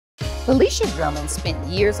Felicia Drummond spent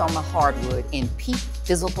years on the hardwood in peak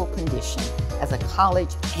physical condition as a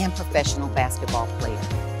college and professional basketball player.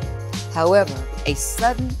 However, a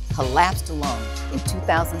sudden collapsed lung in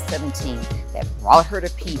 2017 that brought her to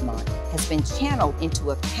Piedmont has been channeled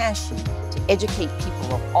into a passion to educate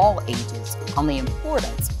people of all ages on the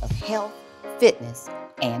importance of health, fitness,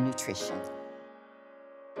 and nutrition.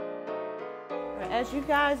 As you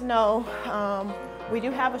guys know, we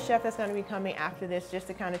do have a chef that's going to be coming after this just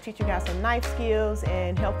to kind of teach you guys some knife skills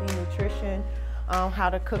and healthy nutrition, how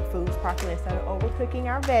to cook foods properly instead of overcooking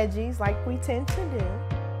our veggies like we tend to do.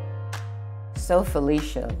 So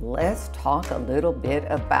Felicia, let's talk a little bit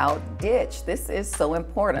about DITCH. This is so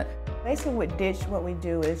important. Basically with DITCH, what we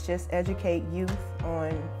do is just educate youth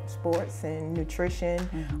on sports and nutrition.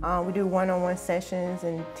 We do one-on-one sessions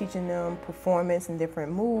and teaching them performance and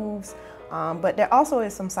different moves. But there also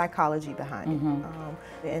is some psychology behind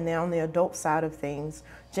it. And then on the adult side of things,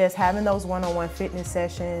 just having those one-on-one fitness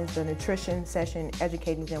sessions, the nutrition session,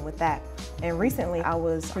 educating them with that. And recently I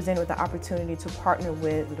was presented with the opportunity to partner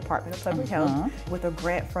with the Department of Public Health with a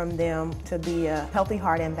grant from them to be a Healthy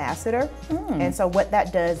Heart Ambassador. And so what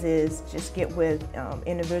that does is just get with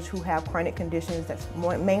individuals who have chronic conditions that's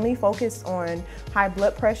mainly focused on high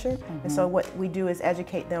blood pressure. And so what we do is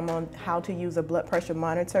educate them on how to use a blood pressure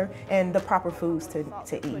monitor and the proper foods to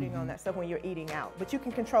eat. Putting on that stuff when you're eating out, but you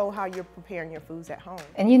can control how you're preparing your foods at home.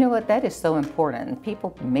 And you know what, that is so important.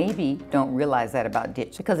 People maybe don't realize that about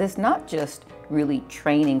DITCH, because it's not just really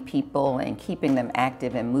training people and keeping them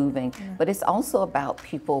active and moving, but it's also about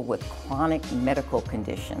people with chronic medical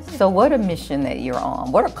conditions. So what a mission that you're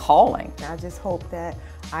on, what a calling. I just hope that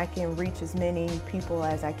I can reach as many people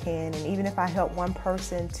as I can, and even if I help one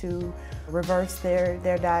person to reverse their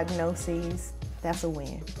diagnoses, that's a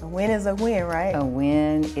win. A win is a win, right? A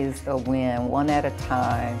win is a win, one at a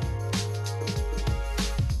time.